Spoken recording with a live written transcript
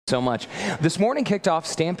So much. This morning kicked off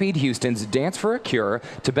Stampede Houston's Dance for a Cure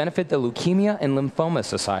to benefit the Leukemia and Lymphoma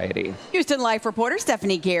Society. Houston Life reporter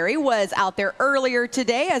Stephanie Gary was out there earlier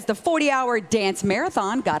today as the 40-hour dance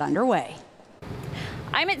marathon got underway.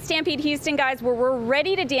 I'm at Stampede Houston, guys, where we're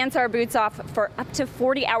ready to dance our boots off for up to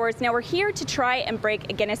 40 hours. Now, we're here to try and break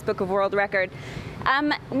a Guinness Book of World Record.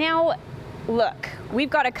 Now, look, we've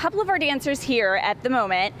got a couple of our dancers here at the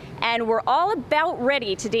moment, and we're all about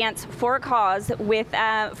ready to dance for a cause with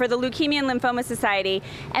for the Leukemia and Lymphoma Society.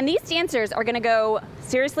 And these dancers are going to go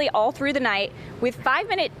seriously all through the night with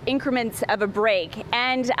 5-minute increments of a break.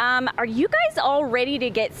 And are you guys all ready to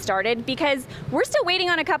get started? Because we're still waiting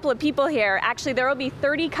on a couple of people here. Actually, there will be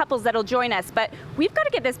 30 couples that'll join us, but we've got to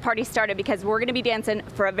get this party started because we're going to be dancing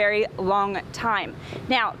for a very long time.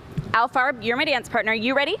 Now, Alfarb, you're my dance partner.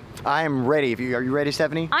 You ready? I am ready. Are you ready,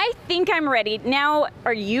 Stephanie? I think I'm ready. Now,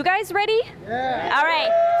 are you guys ready? Yeah. All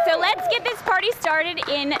right, so let's get this party started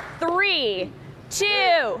in 3,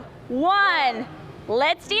 2, 1.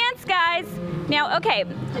 Let's dance, guys. Now, okay,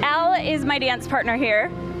 Al is my dance partner here.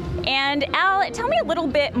 And Al, tell me a little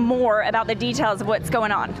bit more about the details of what's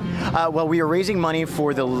going on. Well, we are raising money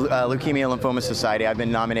for the Leukemia and Lymphoma Society. I've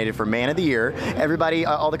been nominated for Man of the Year. Everybody,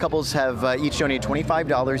 all the couples have each donated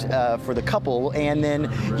 $25 for the couple, and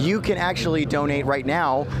then you can actually donate right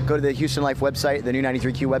now. Go to the Houston Life website, the new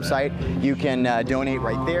 93Q website. You can donate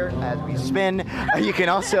right there as we spin. You can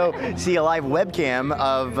also see a live webcam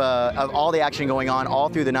of all the action going on all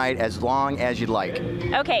through the night as long as you'd like.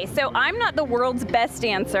 Okay, so I'm not the world's best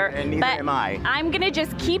dancer. And neither am I. I'm gonna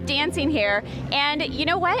just keep dancing here. And you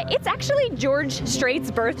know what? It's actually George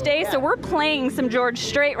Strait's birthday, so we're playing some George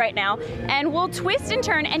Strait right now. And we'll twist and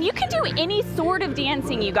turn, and you can do any sort of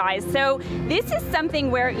dancing, you guys. So this is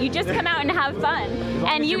something where you just come out and have fun.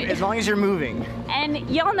 As long as you're moving. And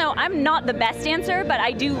y'all know I'm not the best dancer, but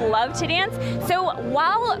I do love to dance. So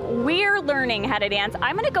while we're learning how to dance,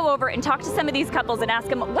 I'm gonna go over and talk to some of these couples and ask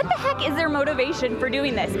them what the heck is their motivation for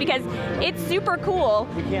doing this? Because it's super cool.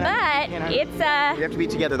 But it's we have to be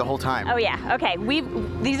together the whole time. Oh yeah, okay.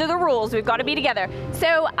 These are the rules. We've got to be together.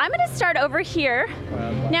 So I'm going to start over here.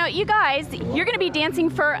 Now, you guys, you're going to be dancing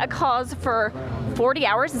for a cause for 40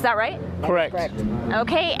 hours. Is that right? Correct.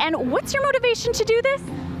 Okay. And what's your motivation to do this?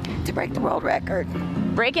 To break the world record.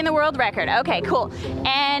 Breaking the world record. Okay, cool.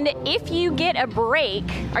 And if you get a break,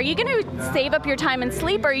 are you going to save up your time and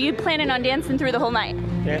sleep, or are you planning on dancing through the whole night?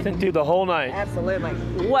 Dancing through the whole night. Absolutely.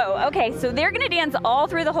 Whoa, okay, so they're gonna dance all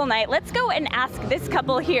through the whole night. Let's go and ask this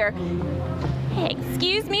couple here. Hey,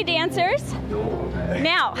 excuse me, dancers.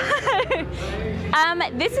 Now,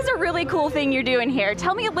 this is a really cool thing you're doing here.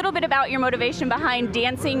 Tell me a little bit about your motivation behind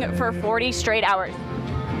dancing for 40 straight hours.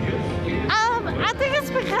 I think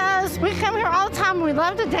it's because we come here all the time. We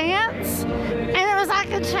love to dance, and it was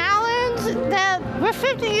like a challenge that we're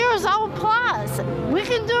 50 years old plus. We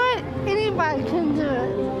can do it. Anybody can do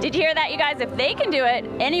it. Did you hear that, you guys? If they can do it,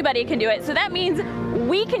 anybody can do it. So that means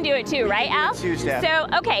we can do it too, right, Al? Too, Steph.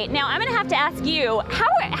 So, okay, now I'm gonna have to ask you, how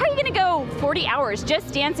are you gonna go 40 hours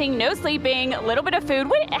just dancing, no sleeping, a little bit of food?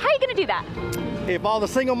 How are you gonna do that? If all the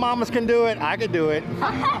single mamas can do it, I can do it.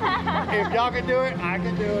 If y'all can do it, I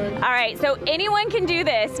can do it. All right, so anyone can do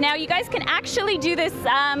this. Now, you guys can actually do this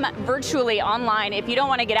virtually online if you don't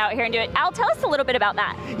want to get out here and do it. Al, tell us a little bit about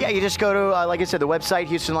that. Yeah, you just go to, like I said, the website,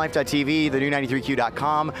 HoustonLife.tv, the new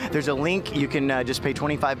 93Q.com. There's a link. You can just pay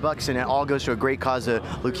 $25, and it all goes to a great cause, the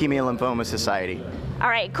Leukemia and Lymphoma Society. All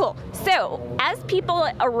right, cool. So as people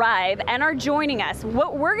arrive and are joining us,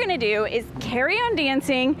 what we're gonna do is carry on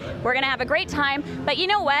dancing. We're gonna have a great time. But you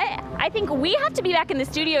know what? I think we have to be back in the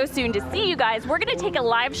studio soon to see you guys. We're gonna take a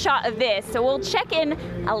live shot of this. So we'll check in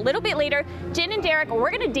a little bit later. Jen and Derek, we're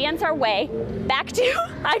gonna dance our way back to,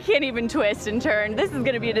 I can't even twist and turn. This is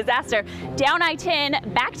gonna be a disaster. Down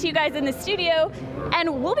I-10, back to you guys in the studio.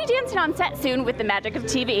 And we'll be dancing on set soon with the magic of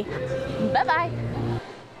TV. Bye-bye.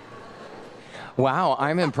 Wow,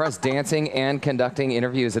 I'm impressed dancing and conducting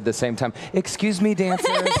interviews at the same time. Excuse me, dancers.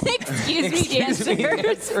 Excuse me,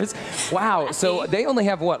 dancers. Wow, so they only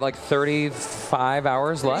have what, like 35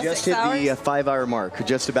 hours left? Just hit the 5-hour mark.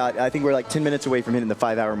 Just about, I think we're like 10 minutes away from hitting the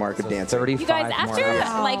 5-hour mark of dancing. 35 You guys, after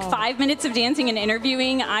like 5 minutes of dancing and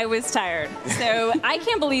interviewing, I was tired. So I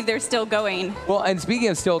can't believe they're still going. Well, and speaking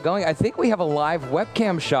of still going, I think we have a live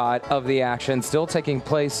webcam shot of the action still taking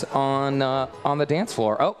place on the dance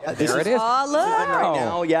floor. Oh, there it is. Oh, look. Right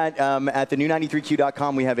now, yeah, at the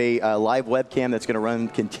new93q.com, we have a live webcam that's going to run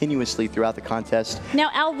continuously throughout the contest. Now,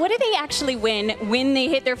 Al, what do they actually win when they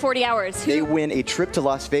hit their 40 hours? They win a trip to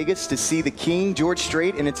Las Vegas to see the King, George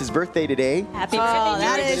Strait, and it's his birthday today. Happy birthday,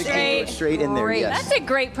 that George is Strait. George Strait in there, great. yes. That's a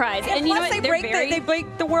great prize. And you know Plus, what? they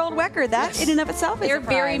break the world record. That in and of itself is They're a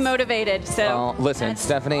very prize. motivated. So Well, listen, that's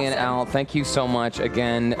Stephanie and awesome. Al, thank you so much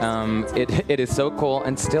again. It is so cool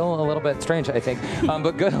and still a little bit strange, I think.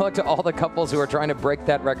 But good luck to all the couples who are trying to break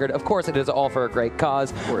that record. Of course, it is all for a great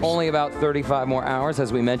cause. Only about 35 more hours,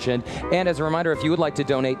 as we mentioned. And as a reminder, if you would like to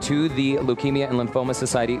donate to the Leukemia and Lymphoma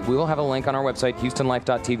Society, we will have a link on our website,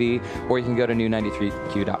 HoustonLife.tv, or you can go to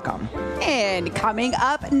new93q.com. And coming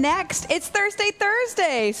up next, it's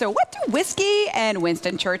Thursday. So what do whiskey and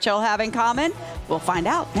Winston Churchill have in common? We'll find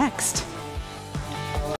out next.